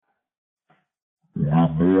Well,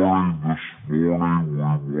 good morning. This morning we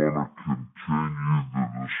want to continue the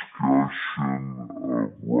discussion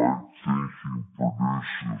of right thinking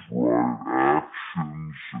produces right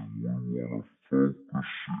actions, and we want to focus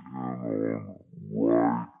in on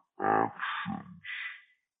right actions.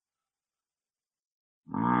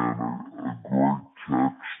 And a great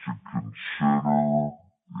text to consider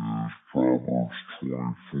is Proverbs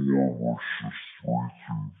 24, verses 3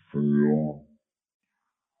 through 4.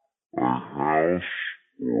 A house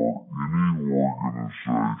or any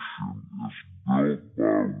organization is built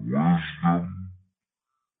by wisdom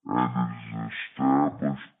and is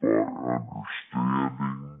established by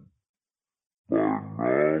understanding. By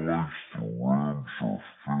knowledge, the rooms are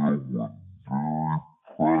filled with very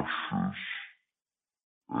precious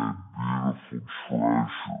and beautiful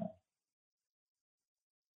treasure.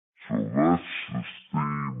 So that's the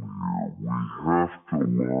theme here. We have to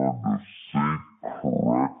learn to think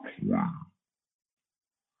correctly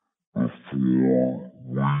before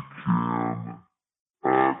we can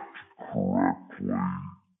act correctly,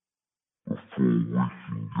 before we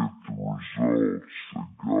can get the results that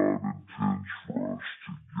God intends for us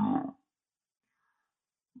to get.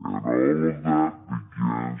 And all of that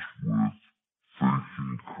begins with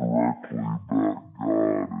thinking correctly about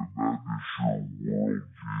God, and that is your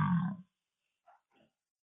worldview.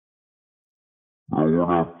 Now, when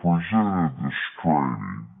I presented this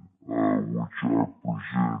training, which I presented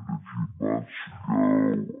a few months ago,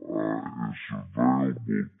 is available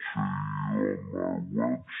to you on my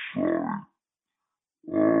website. I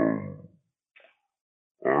presented the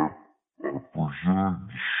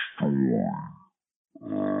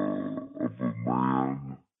story of a man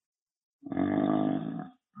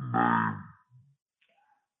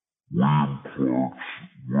named William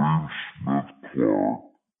Smith Clark,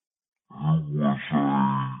 who was a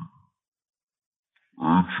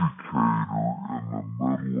educator in the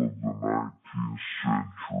middle of the 19th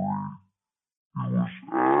century. He was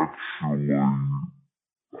actually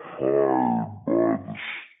hired by the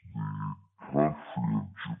country of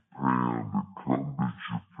Japan to come to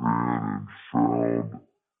Japan and found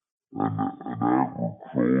an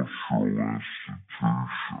agricultural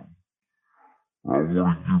institution. I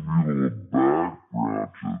want to give you a little background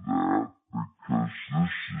to that because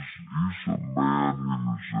he's a man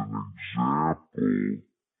who's an example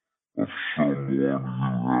of someone who had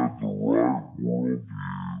the right worldview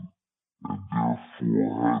and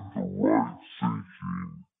therefore had the right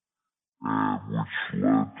thinking, and which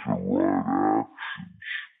led to right actions.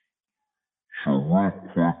 So real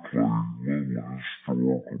quickly, a little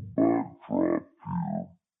historical backdrop here.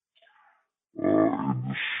 In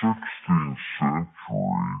the 16th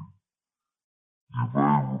century, you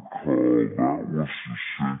may recall that was the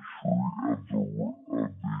century of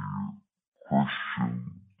the Christian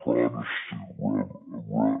Protestant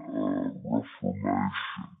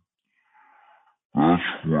Reformation. That's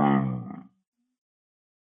when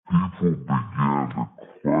people began to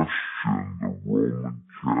question the Roman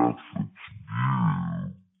Catholics'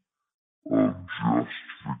 view of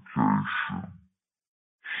justification,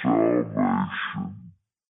 salvation,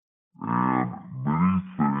 and many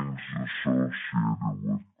things associated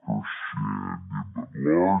with Christianity, but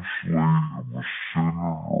largely it was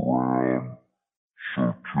centered around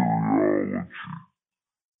soteriology,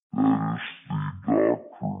 that is, the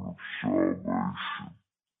doctrine of salvation.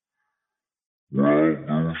 Well,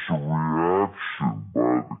 there was a reaction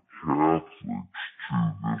by the Catholics to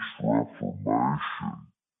this Reformation.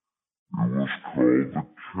 It was called the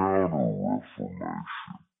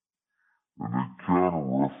Counter-Reformation. And the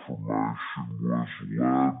Counter-Reformation was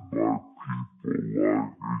led by people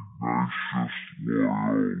like Ignatius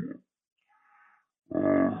Loyola,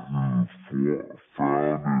 who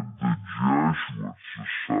founded the Jesuit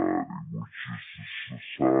Society, which is the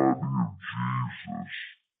Society of Jesus.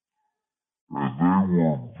 And they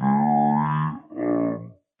were very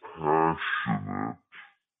passionate,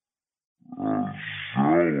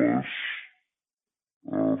 zealous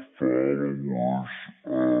followers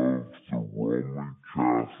of the Roman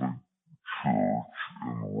Catholic Church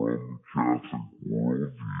and the Roman Catholic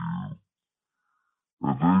worldview,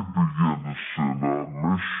 and they began to send out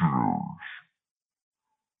missionaries.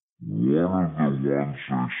 One of the ones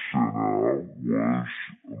they sent out was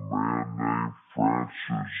a man named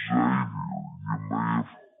Francis Xavier. You may have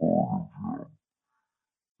heard of him.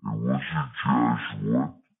 He was a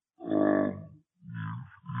Jesuit.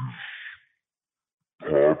 He's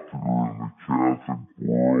popular in the Catholic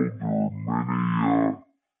world. There are many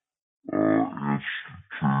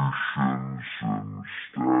institutions and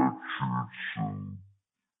statutes and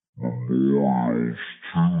memorials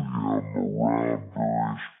to him around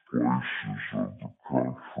various places of the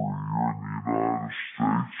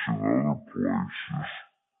places,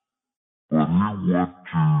 but he went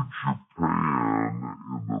to Japan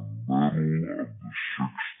in the middle of the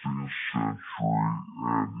 16th century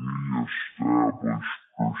and he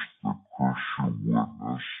established the Christian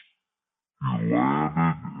Witness. He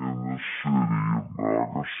landed in the city of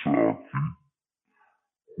Nagasaki,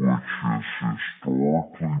 which has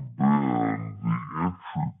historically been the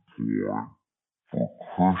entry point for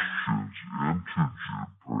Christians into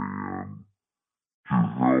Japan to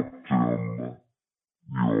help them,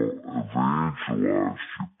 evangelize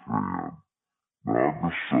Japan.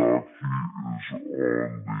 Nagasaki is on the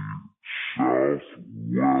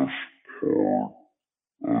southwest part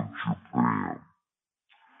of Japan.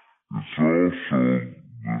 It's also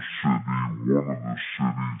the city, one of the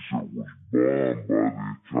cities that was bombed by the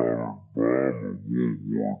atomic bomb of World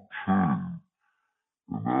War II.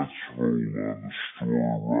 And that's a whole other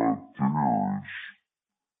story right there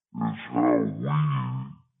is how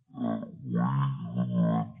we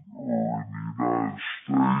who are in the United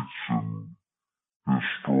States and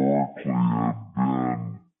historically have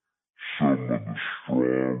been some of the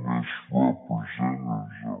strongest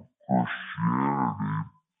representatives of Christianity,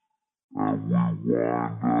 and we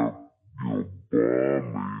wind up,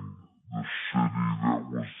 bombing the city that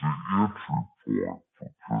was the entry point for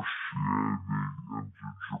Christianity into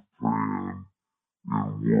Japan in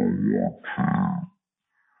World War II.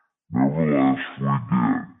 Nevertheless, we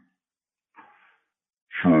did.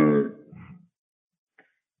 So,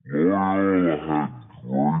 Loyola had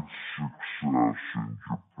great success in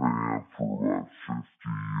Japan for about 50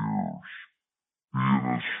 years. He and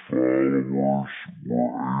his followers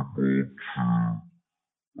were able to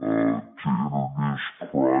introduce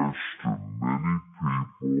Christ to many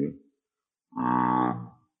people, and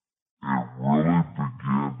it really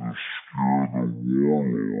began to scare the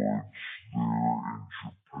warlords there in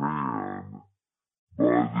Japan. By the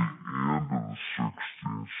end of the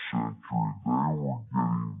 16th century, they were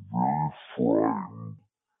getting very frightened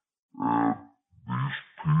at these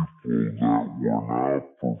people that were now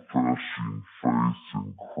professing faith in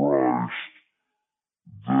Christ.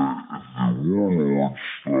 The warlords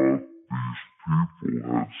thought these people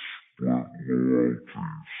had split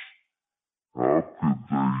loyalties. How could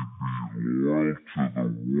they be loyal to the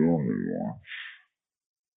warlords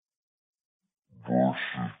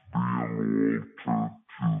versus being loyal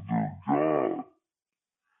to their God?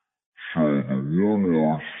 So the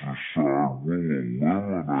warlords decide we'll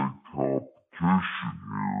eliminate competition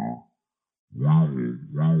here. We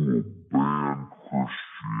will ban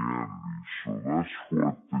Christianity. So that's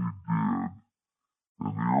what they did. In the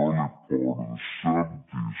early part of the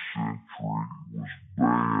 17th century, it was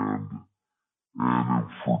banned, and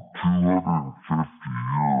for 250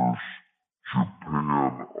 years,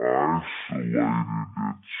 Japan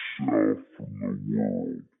isolated itself from the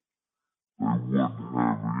world. They wouldn't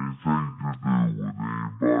have anything to do with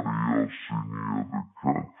anybody else in the other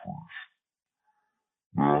countries.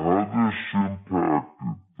 Now, how this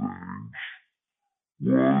impacted things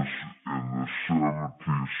was in the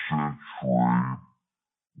 17th century,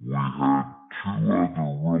 we had two other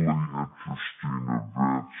really interesting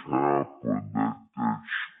events happen that are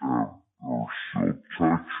still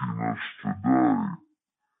touching us today.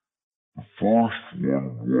 The first one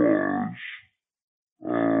was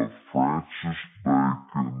Francis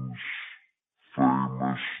Bacon's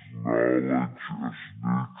famous knowledge as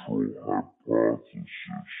neutral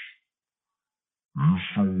hypothesis. He's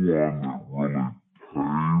the one that really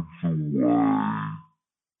paved the way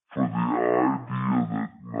for the idea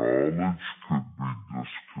that knowledge could be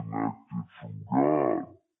disconnected from God.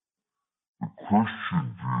 The Christian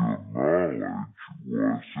view of knowledge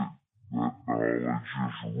was that knowledge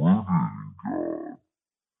is rooted in God.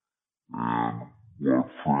 And what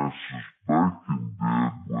Francis Bacon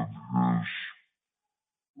did with his,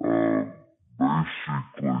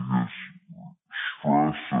 basically his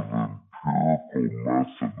stress of empirical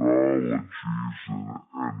methodologies and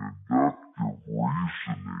inductive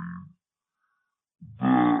reasoning,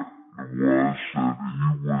 that was that he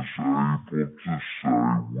was able to say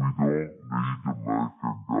we don't need to make a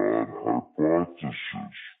God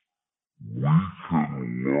hypothesis. We can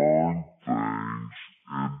learn things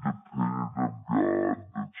independent of God,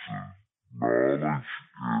 that knowledge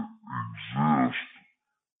exists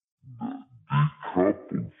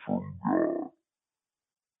decoupled from God.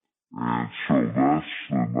 And so that's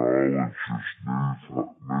the knowledge is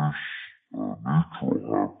neutral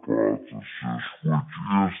hypothesis, which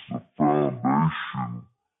is the foundation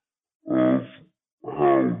of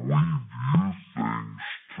how we view things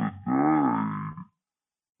today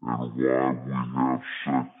and why we have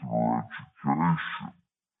secular education.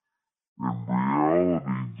 In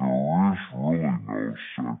reality, there is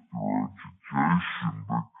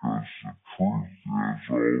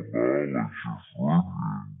knowledge is rooted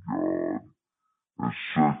in God, and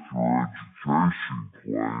secular education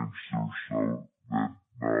claims that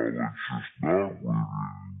knowledge is not rooted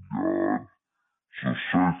in God. So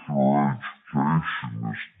secular education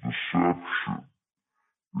is deception.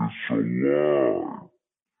 It's a lie,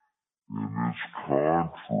 and it's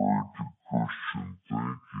contrary to Christian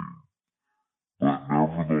thinking. But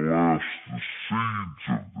nevertheless, the seeds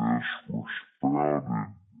of this were started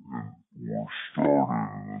in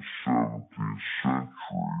the 17th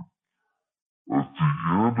century. At the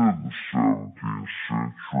end of the 17th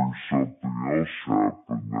century, something else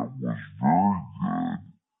happened that was very good,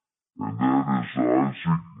 and that is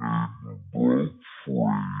Isaac Newton broke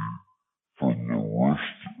free from the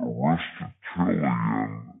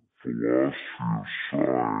Aristotelian philosophy of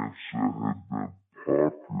science that had been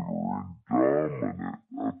popular and dominant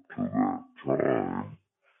up to that time.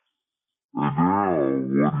 And now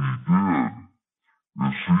what he did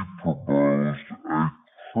is he proposed a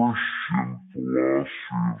Christian philosophy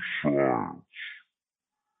of science.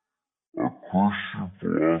 A Christian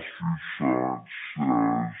philosophy of science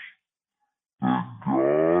says that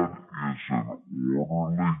God is an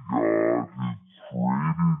orderly God who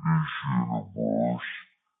created his universe,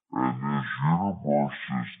 and this universe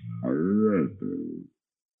is knowable,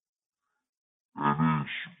 and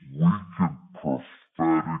we can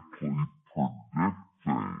prophetically predict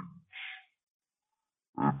things.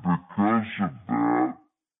 And because of that,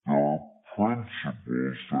 there are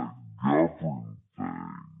principles that govern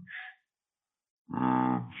things.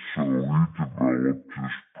 And so he developed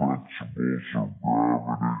his principles of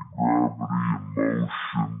gravity and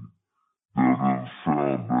motion that are the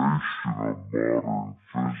foundation of modern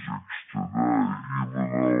physics today, even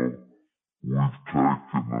though we've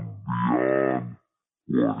taken them beyond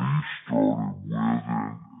what he started with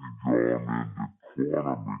and gone into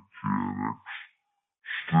quantum mechanics.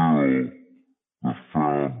 Still, the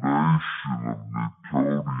foundation of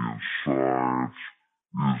Newtonian science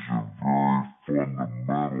is a very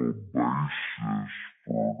fundamental basis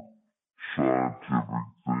for scientific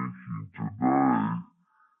thinking today,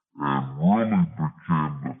 and really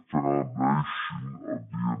became the foundation of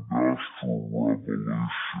the Industrial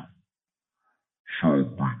Revolution. So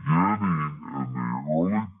beginning in the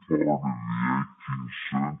early part of the 18th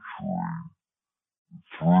century,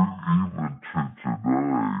 through even to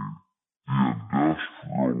today, the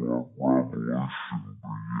Industrial Revolution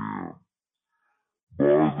began. By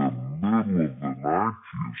the middle of the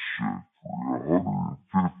 19th century,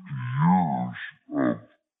 150 years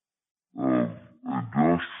of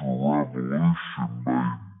Industrial Revolution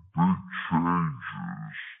made big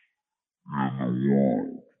changes in the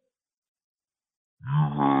world. You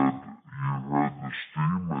had the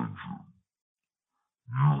steam engine.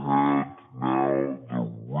 You had now the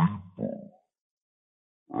reaper.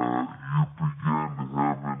 You began to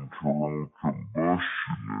have internal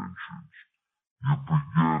combustion engines. You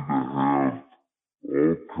began to have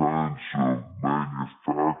all kinds of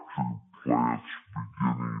manufacturing plants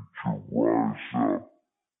beginning to rise up.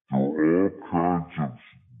 There were all kinds of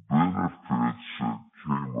benefits that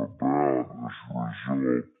came about as a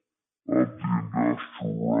result of the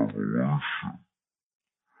Industrial Revolution.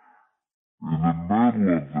 In the middle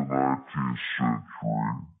of the 19th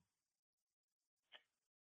century,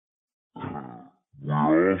 we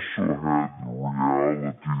also had the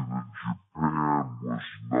reality that Japan was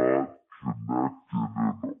not connected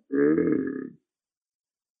at all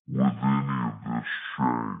with any of this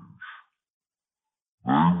change.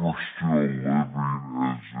 They were still living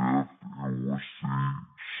as if it was the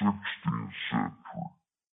 16th century,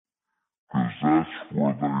 because that's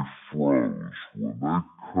where they froze. When they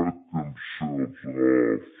cut themselves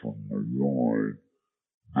off from the world,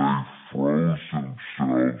 they froze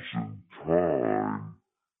themselves in time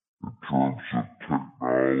in terms of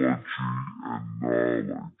technology and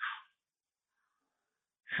knowledge.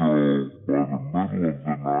 So by the middle of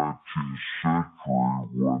the 19th century,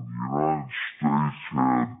 when the United States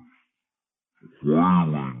had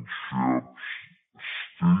whaling ships,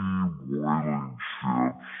 steam whaling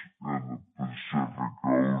ships in the Pacific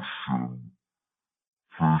Ocean,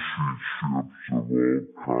 fishing ships of all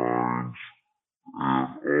kinds, and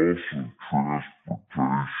also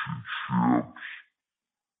transportation ships.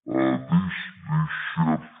 These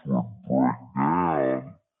ships would break down,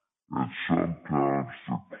 and sometimes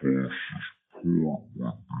the closest port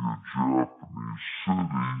would be a Japanese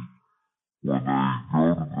city. When they go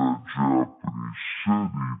to that Japanese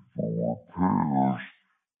city for repairs,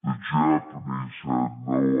 the Japanese had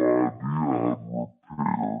no idea how to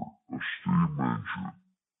repair a steam engine.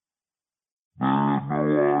 They had no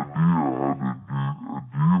idea how to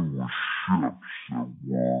deal with ships that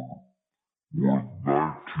were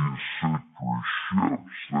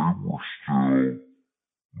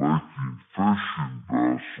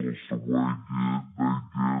vessels the way they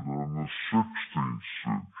did in the 16th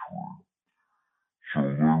century. So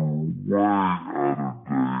they were way out of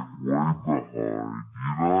date, way behind.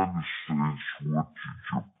 The United States went to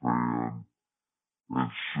Japan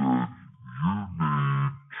and said, you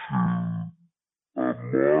need to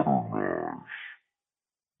modernize.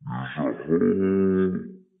 There's a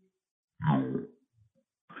whole,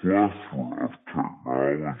 plethora of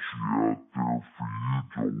technology out there for you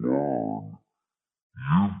to learn.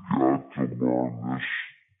 You've got to learn this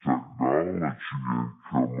technology and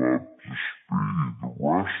come up to speed. The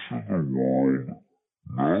rest of the world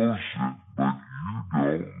knows it, but you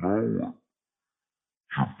don't know it.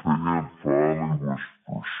 Japan finally was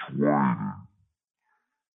persuaded,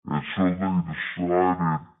 and so they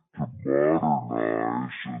decided to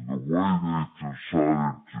modernize, and the way they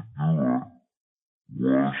decided to do it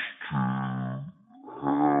was to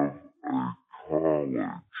have a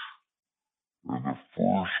college. And the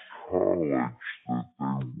first college that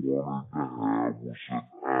they wanted to have was an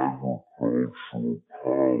agricultural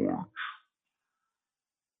college.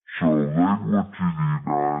 So they went to the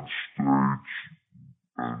United States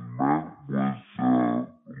and met with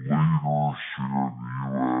leaders here in the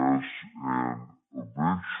U.S. and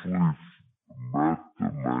eventually met the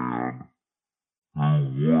man who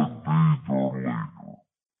would be their leader,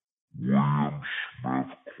 William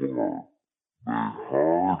Smith Clark. They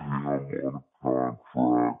hired him on a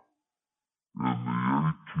contract in the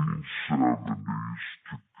 1870s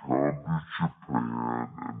to come to Japan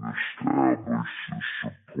and establish the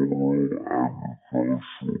Sapporo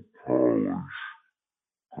Agricultural College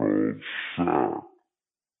called SAC.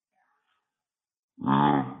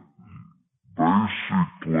 And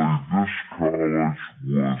basically this college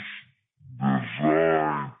was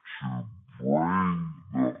designed to bring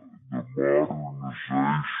the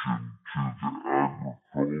modernization to the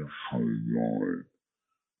agricultural world,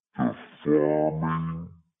 to farming,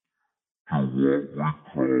 to what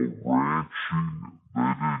we call ranching.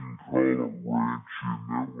 They didn't call it ranching,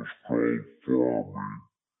 that was called farming.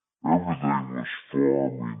 Everything was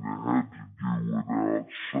farming that had to do with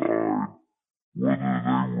outside, whether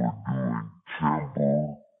they were doing timber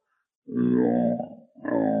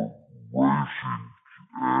or raising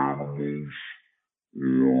animals or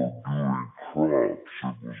doing crops.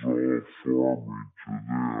 It was all farming to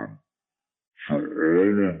them. So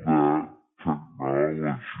all of that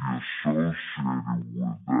technology associated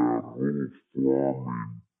with that whole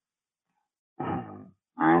farming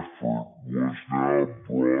effort was now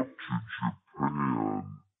brought to Japan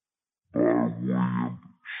by William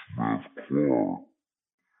Smith Clark.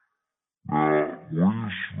 Now, William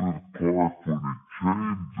Smith Clark, when he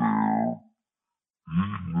came there, he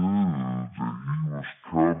knew that he was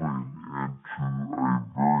coming into a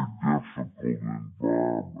very difficult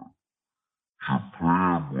environment.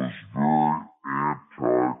 Japan was very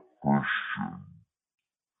anti-Christian.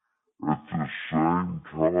 At the same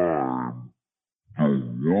time, the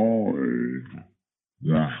world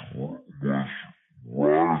was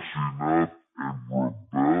rising up in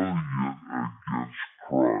rebellion against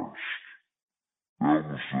Christ. That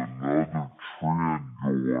was another trend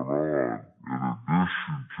going on. In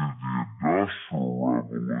addition to the Industrial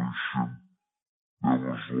Revolution that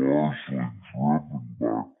was largely driven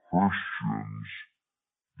by Christians,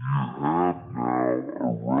 you have now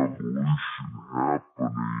a revolution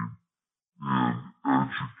happening in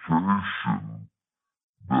education.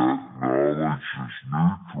 That knowledge is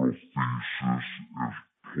neutral thesis is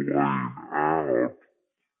playing out.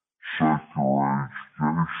 Secular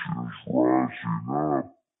education is rising up.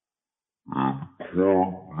 And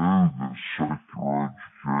Clark knew that secular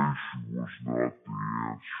education was not the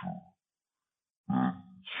answer. That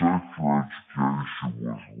secular education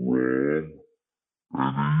was wrong,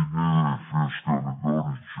 and he knew if he was going to go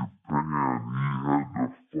to Japan, he had to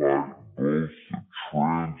fight both the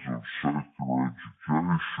trends of secular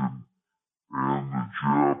education and the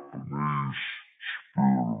Japanese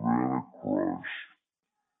spirit of Antichrist.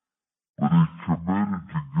 But he committed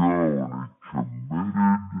to go, and he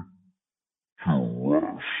committed to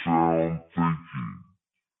sound thinking.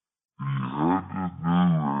 He had to know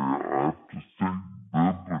to think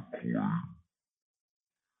biblically.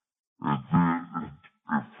 And then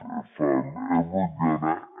if I'm ever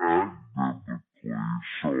gonna act biblically,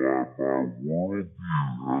 so my worldview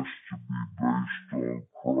has to be based on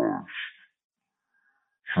Christ.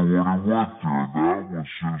 So when he went there, that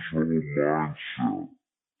was his whole mindset.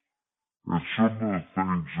 And some of the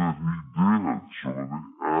things that he did, some of the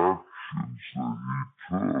actions that he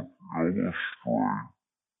took illustrate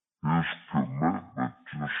his commitment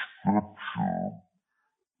to Scripture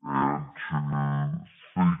and to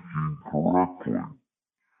thinking correctly.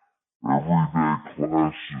 Everyday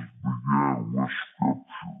classes began with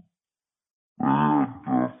scripture. They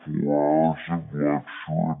had 4 hours of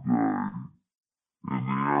lecture a day. In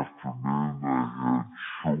the afternoon, they had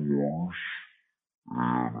chores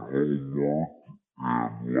and homework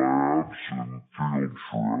and labs and field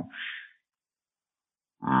trips.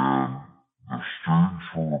 And the students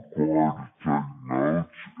were required to take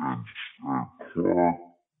notes, and Clark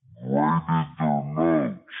graded their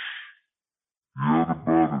notes. He had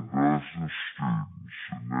about a dozen students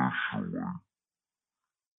initially,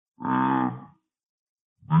 and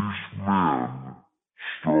these men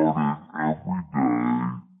started every day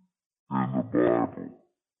in the Bible.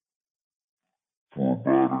 For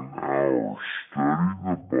about an hour, studying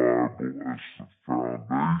the Bible as the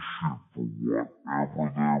foundation for whatever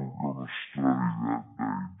they were going to study that day. It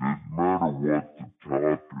didn't matter what the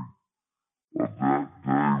topic of that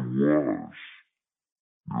day was.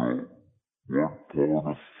 What part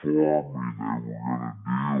of farming they were going to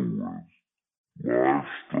deal with.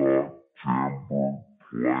 Livestock, timber,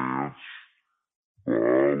 plants,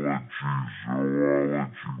 biology,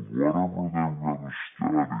 zoology, whatever they were going to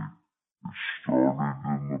study. It started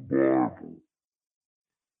in the Bible.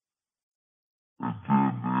 And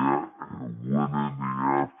then went in the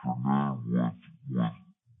afternoon with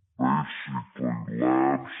basically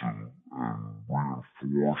labs and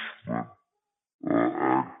reinforcement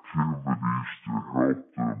activities to help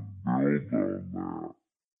them build on that.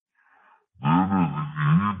 Then in the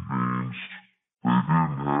evenings, they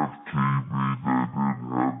didn't have TV, they didn't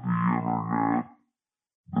have the internet,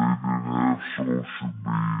 they didn't have social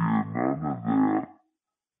media, none of that.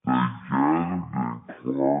 They gathered in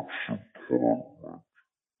Clark's apartment where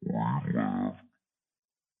he lived,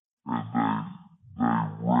 and they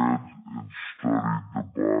read and studied the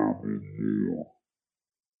Bible more.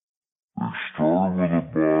 They started with the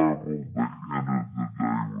Bible, they ended the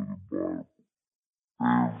day with the Bible.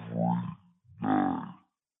 Every day.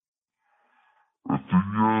 At the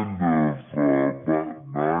end of about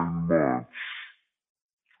 9 months,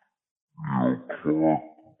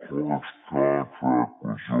 Clark's contract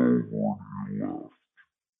was over and he left.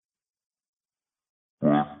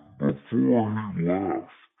 But before he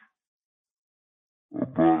left,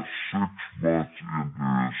 about 6 months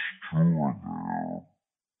into his tour there,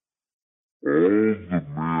 all the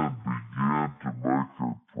men began to make a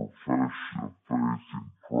profession of faith in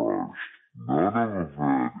Christ. None of them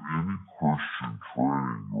had any Christian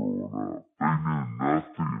training growing up. They knew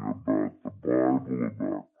nothing about the Bible,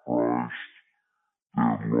 about Christ. They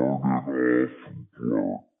had learned it all from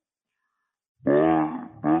Clark.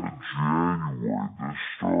 By January, this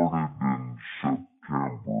started in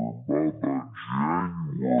September, and by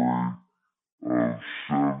January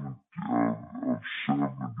of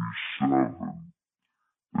 77,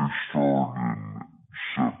 they started in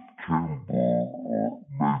September, or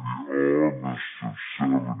maybe August of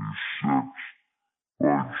 76.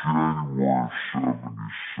 By January of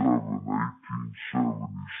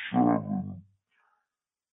 1877,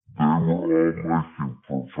 they were all making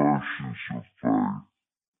professions of faith.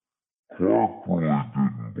 Clark really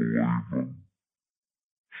didn't believe him,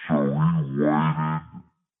 so he waited,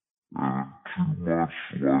 and 2 months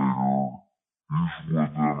later, he's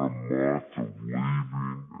within a month of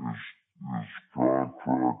leaving. His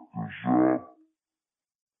contract is up,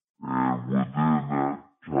 and within that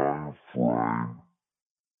time frame,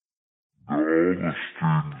 all the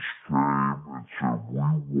students came and said, "We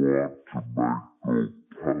want to go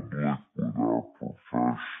public with our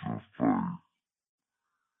profession of faith."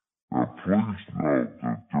 Now, please note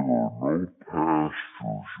that there are no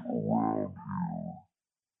pastors around here.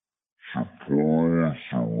 Sapporo is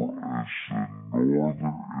a city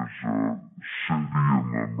in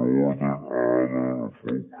the northern island of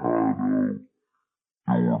Hokkaido.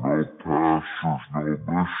 There were no pastors, no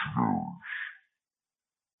missionaries.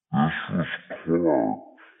 This was Clark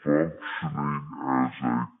functioning as a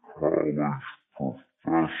college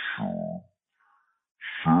professor,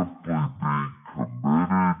 simply being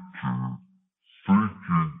committed to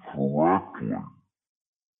thinking correctly.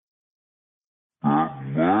 That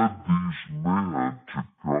led these men to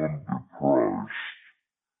come to Christ.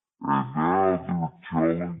 And now they're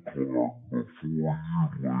telling Clark, before you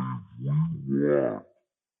leave, we want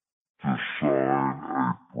to sign a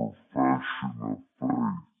profession of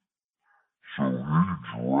faith. So he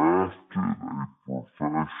drafted a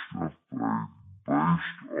profession of faith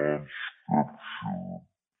based on Scripture,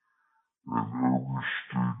 and every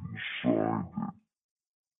student signed it.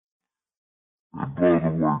 And by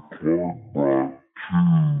the way, Clark brought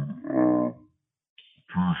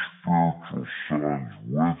two spiritual sons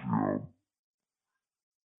with him,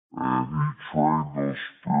 and trained those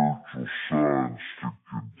spiritual sons to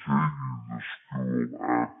continue the school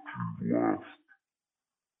after he left.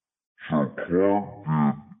 So Clark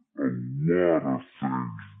did a lot of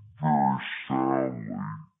things very soundly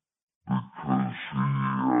because he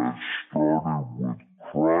had started with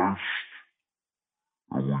Christ,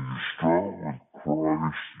 and when you start with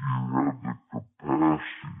Christ, you have the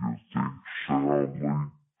capacity to think soundly,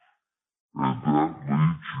 and that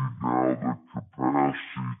leads you now the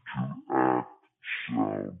capacity to act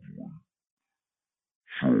soundly.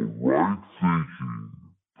 So right thinking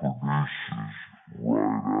produces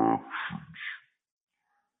right actions.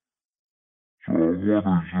 So I want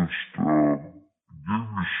to just give you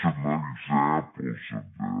some examples of this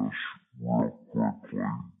real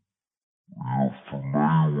quickly. You're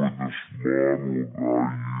familiar with this model that I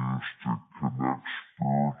use to connect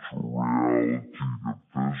spiritual reality to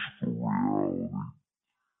physical reality,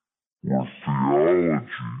 where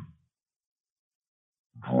theology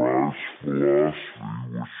drives philosophy,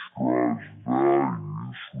 which drives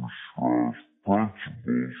values, which drives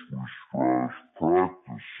principles, which drives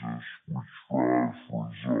practices, which drives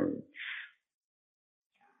results.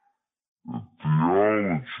 And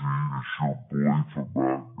theology is your belief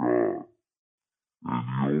about God. And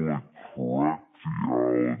the only correct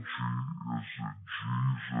theology is that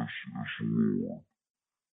Jesus is Lord.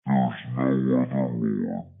 There's no other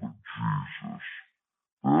Lord but Jesus.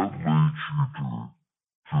 That leads you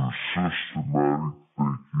to systematic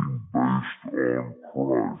thinking based on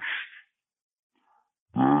Christ.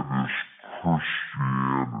 That is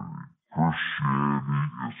Christianity. Christianity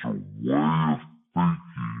is a way of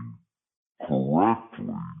thinking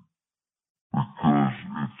correctly because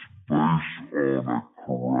it's based on a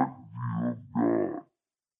correct view of God.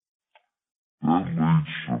 That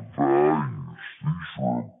leads to values. These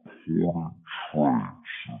are important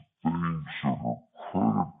traits, the things that are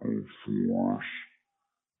critical for us,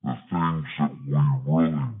 the things that we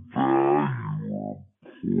really value are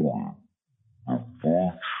important, the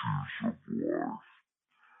virtues of life,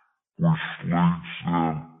 which leads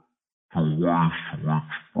then to ways to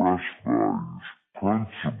express values,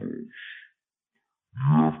 principles. You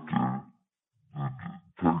have to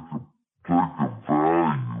take a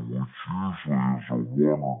value, which usually is a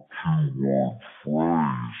one or two word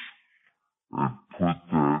phrase, and put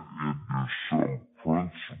that into some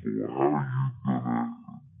principle.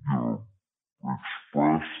 How you gonna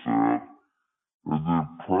express that? And then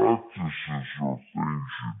practices are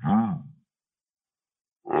things you do.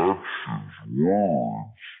 Actions,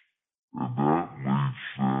 words, and that leads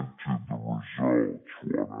then to the results,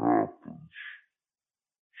 what happens.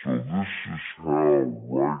 So this is how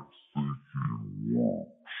right thinking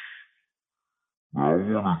works. Now I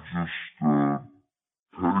want to just take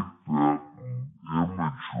that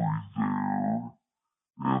imagery there,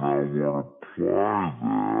 and I want to apply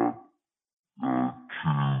that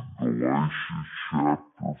to Galatians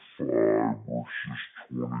chapter 5, verses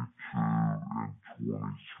 22 and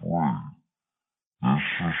 23. This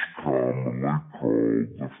is commonly called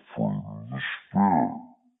the fruit of the Spirit.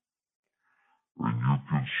 And you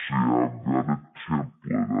can see I've got a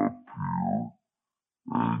template up here,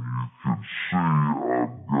 and you can see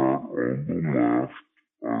I've got on the left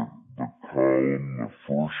the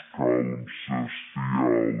first column says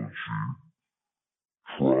theology,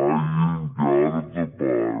 triune God of the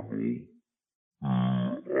Bible,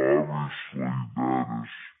 obviously that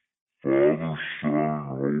is Father, Son, and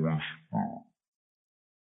Holy Spirit.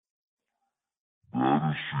 That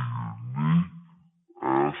is a unique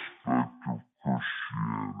aspect of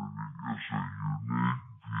Christianity, is a unique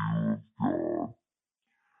view of God.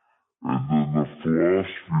 And then the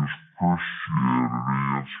philosophy of Christianity,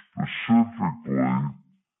 and specifically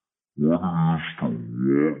what it is to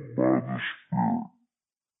walk by the Spirit.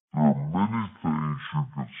 There are many things you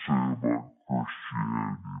could say about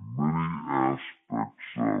Christianity, many aspects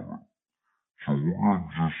of it. So we're going to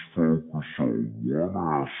just focus on one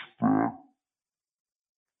aspect,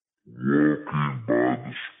 walking by the Spirit. And we're going to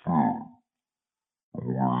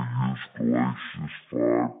use Galatians 5:22 to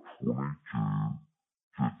 23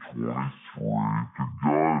 to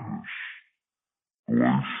guide us.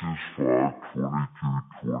 Galatians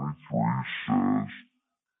 5:22-23 says,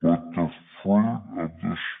 "But the fruit of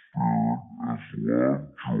the Spirit is love,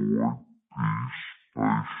 joy, peace,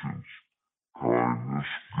 patience, kindness,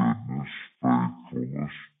 goodness,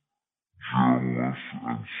 faithfulness, gentleness,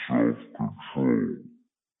 and self-control."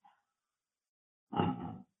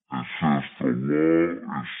 It says the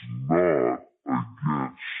law is not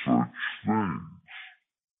against such things.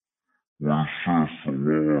 When it says the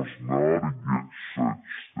law is not against such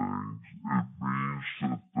things, it means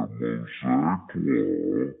that the Mosaic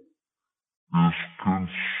law is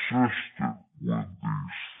consistent with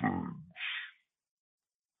these things.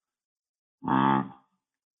 And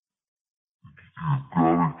you've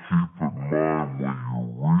got to keep in mind when you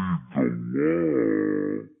read the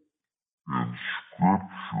law in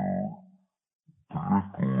Scripture,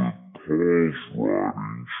 particularly Paul's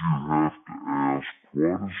writings, you have to ask,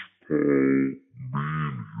 what does Paul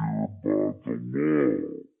mean here about the law?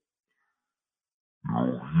 He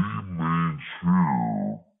means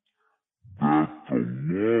here that the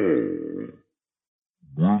law,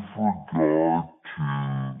 with regard to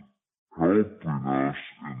helping us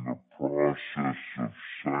in the process of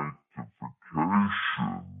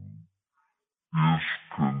sanctification, is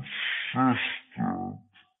consistent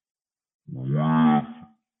with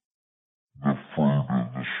the fruit of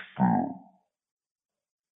the Spirit.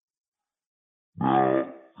 Now,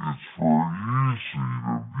 it's very easy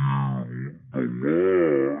to view the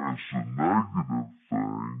law as a negative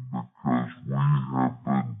thing because we have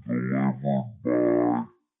been delivered by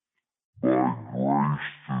grace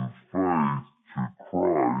through faith to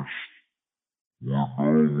Christ. We're no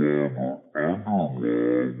longer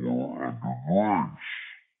under law, we're under grace.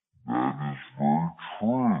 That is very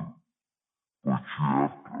true. But you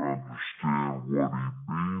have to understand what he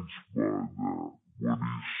means by that. When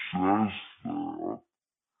he says that,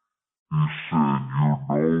 he's saying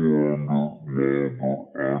you're no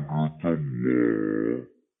longer under the law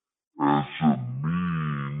as a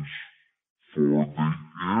means for the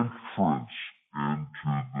entrance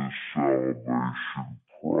into the salvation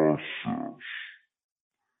process.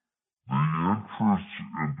 The entrance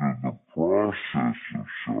into the process of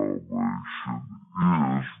salvation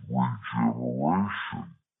is regeneration.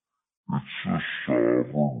 It's the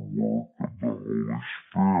sovereign work of the Holy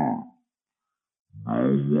Spirit. No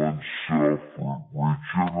one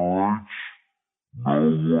self-regenerates. No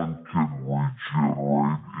one can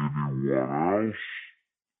regenerate anyone else.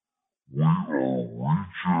 We are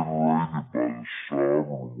regenerated by the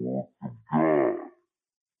sovereign work of God.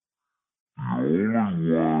 The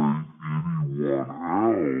only way anyone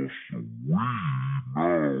else, we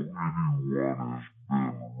know anyone has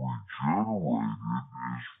been regenerated,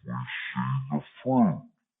 is we see the fruit.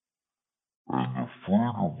 And the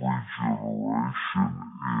fruit of regeneration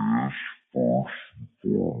is, first and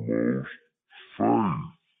foremost,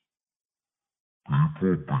 faith.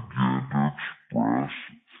 People begin to express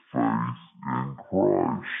faith in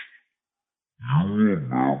Christ. You will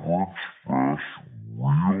never express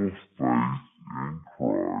real faith in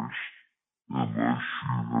Christ unless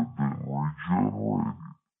you have been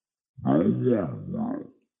regenerated. No one will.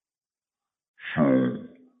 So,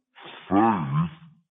 faith